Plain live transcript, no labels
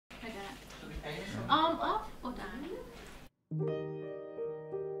Arm up or down?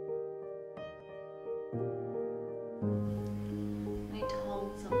 I need to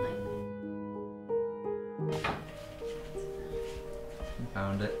hold something.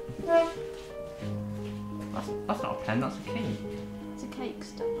 Found it. That's not a pen, that's a key. It's a cake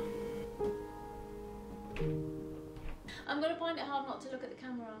stopper. I'm going to find it hard not to look at the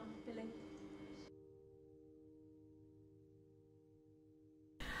camera, Billy.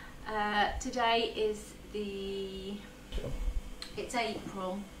 Today is it's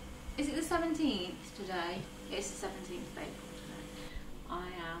April. Is it the 17th today? It's the 17th of April today. I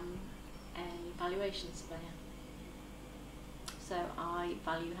am a valuation surveyor. So I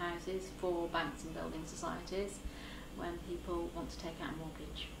value houses for banks and building societies when people want to take out a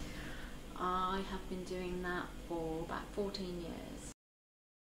mortgage. I have been doing that for about 14 years.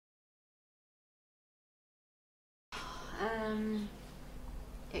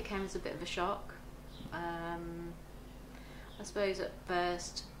 It came as a bit of a shock. I suppose at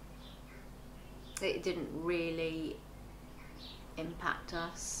first it didn't really impact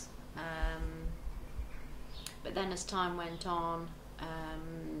us, but then as time went on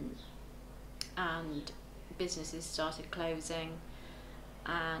and businesses started closing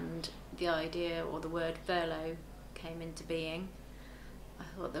and the idea or the word furlough came into being, I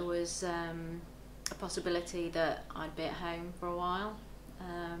thought there was a possibility that I'd be at home for a while.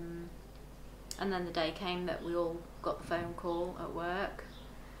 And then the day came that we all got the phone call at work,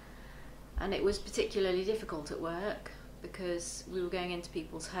 and it was particularly difficult at work because we were going into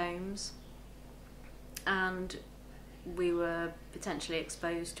people's homes and we were potentially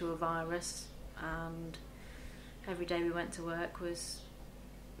exposed to a virus, and every day we went to work we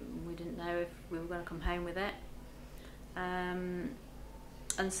didn't know if we were going to come home with it. And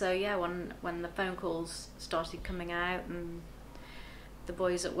so yeah, when the phone calls started coming out and the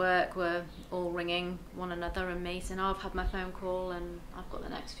boys at work were all ringing one another and me saying, oh, I've had my phone call and I've got the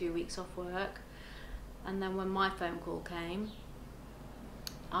next few weeks off work. And then when my phone call came,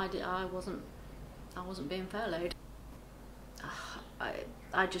 I wasn't being furloughed.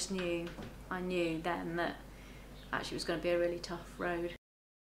 I just knew, I knew then that actually it was going to be a really tough road.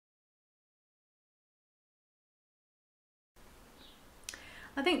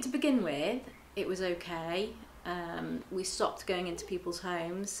 I think to begin with, it was okay. We stopped going into people's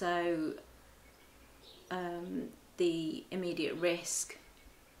homes, so the immediate risk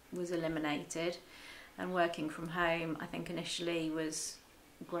was eliminated, and working from home I think initially was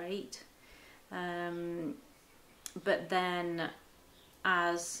great. But then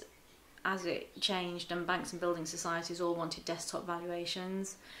as it changed and banks and building societies all wanted desktop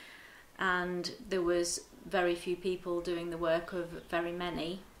valuations, and there was very few people doing the work of very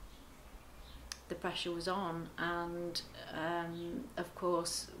many, the pressure was on. And of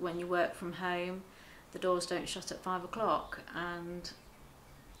course when you work from home the doors don't shut at 5 o'clock, and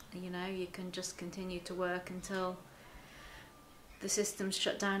you know, you can just continue to work until the system's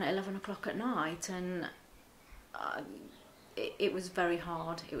shut down at 11 o'clock at night. And it was very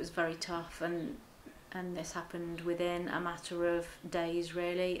hard, it was very tough, and this happened within a matter of days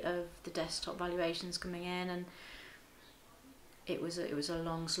really of the desktop valuations coming in, and it was a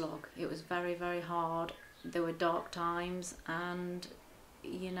long slog. It was very, very hard. There were dark times, and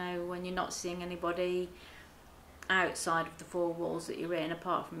you know, when you're not seeing anybody outside of the four walls that you're in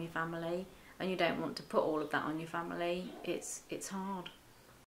apart from your family, and you don't want to put all of that on your family, it's hard.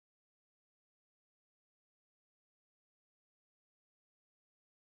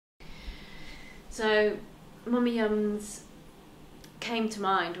 So Mummy Yums came to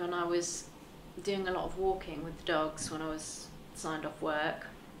mind when I was doing a lot of walking with the dogs when I was signed off work.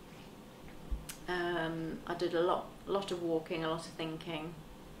 I did a lot of walking, a lot of thinking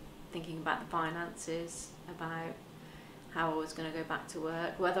about the finances, about how I was going to go back to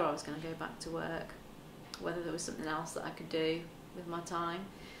work, whether I was going to go back to work, whether there was something else that I could do with my time.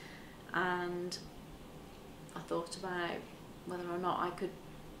 And I thought about whether or not I could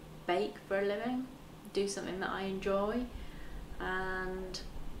bake for a living, do something that I enjoy, and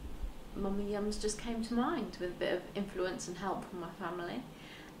Mummy Yums just came to mind with a bit of influence and help from my family.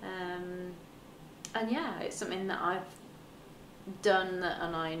 And yeah, it's something that I've done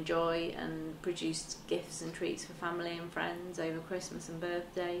and I enjoy, and produced gifts and treats for family and friends over Christmas and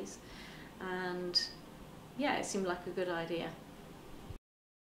birthdays, and yeah, it seemed like a good idea.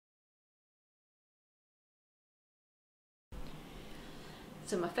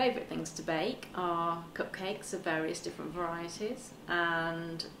 So my favourite things to bake are cupcakes of various different varieties,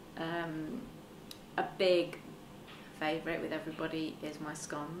 and a big favourite with everybody is my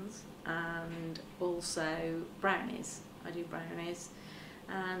scones, and also brownies. I do brownies,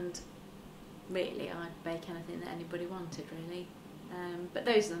 and really I'd bake anything that anybody wanted, really. But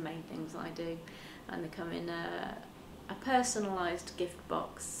those are the main things I do, and they come in a personalised gift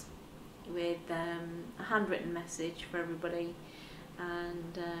box with a handwritten message for everybody,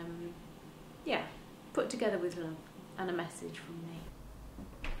 and yeah, put together with love and a message from me.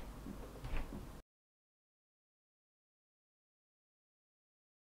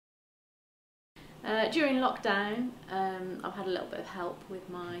 During lockdown, I've had a little bit of help with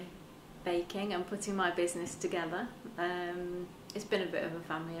my baking and putting my business together. It's been a bit of a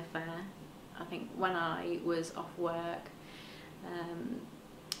family affair. I think when I was off work,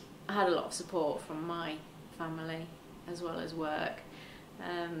 I had a lot of support from my family as well as work,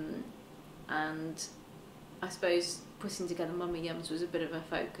 and I suppose putting together Mummy Yums was a bit of a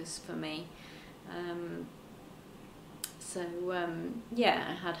focus for me. Yeah,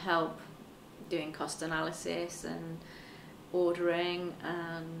 I had help doing cost analysis and ordering,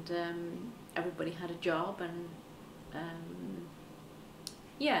 and everybody had a job, and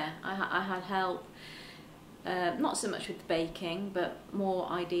yeah, I had help, not so much with the baking, but more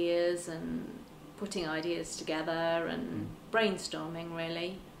ideas and putting ideas together and brainstorming,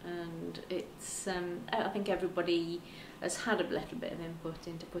 really. And it's I think everybody has had a little bit of input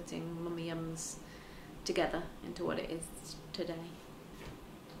into putting Mummy Yums together into what it is today.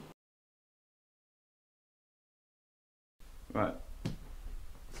 Right.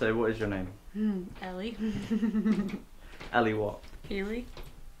 So what is your name? Ellie. Ellie what? Healy.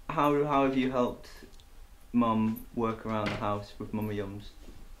 How have you helped Mum work around the house with Mummy Yums?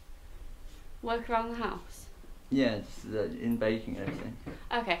 Work around the house? Yeah, in baking and everything.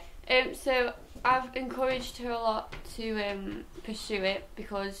 Okay. So I've encouraged her a lot to pursue it,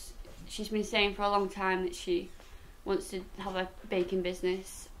 because she's been saying for a long time that she wants to have a baking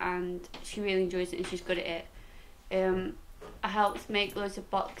business, and she really enjoys it and she's good at it. I helped make loads of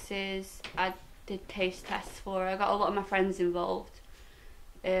boxes. I did taste tests for her. I got a lot of my friends involved.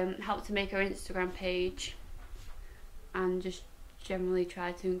 Helped to make her Instagram page, and just generally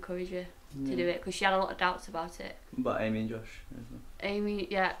tried to encourage her to do it, because she had a lot of doubts about it. But Amy and Josh as well. Amy,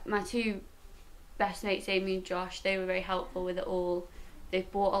 yeah, my two best mates, Amy and Josh, they were very helpful with it all. They've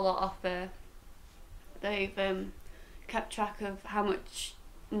bought a lot off her. They've kept track of how much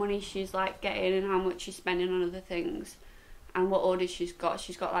money she's like getting and how much she's spending on other things, and what orders she's got.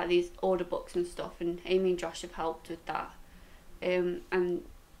 She's got like these order books and stuff, and Amy and Josh have helped with that. And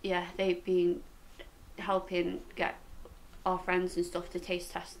yeah, they've been helping get our friends and stuff to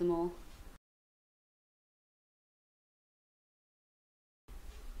taste test them all.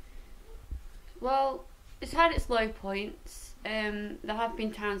 Well, it's had its low points. There have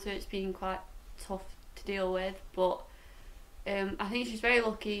been times where it's been quite tough to deal with, but I think she's very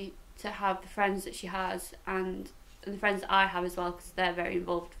lucky to have the friends that she has, and the friends that I have as well, because they're very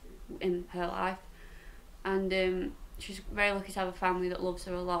involved in her life. And she's very lucky to have a family that loves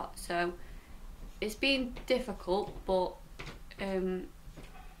her a lot. So it's been difficult, but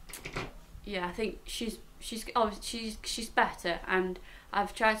yeah, I think she's better, and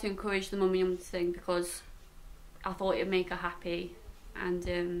I've tried to encourage the Mummy Yums thing because I thought it'd make her happy,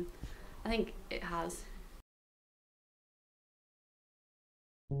 and I think it has.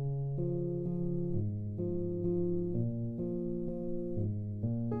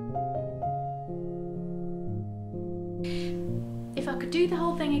 If I could do the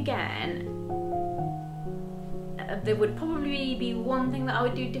whole thing again, there would probably be one thing that I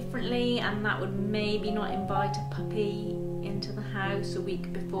would do differently, and that would maybe not invite a puppy into the house a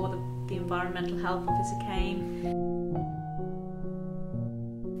week before the environmental health officer came.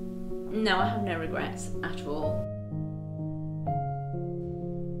 No, I have no regrets at all.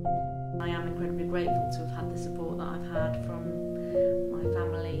 I am incredibly grateful to have had the support that I've had from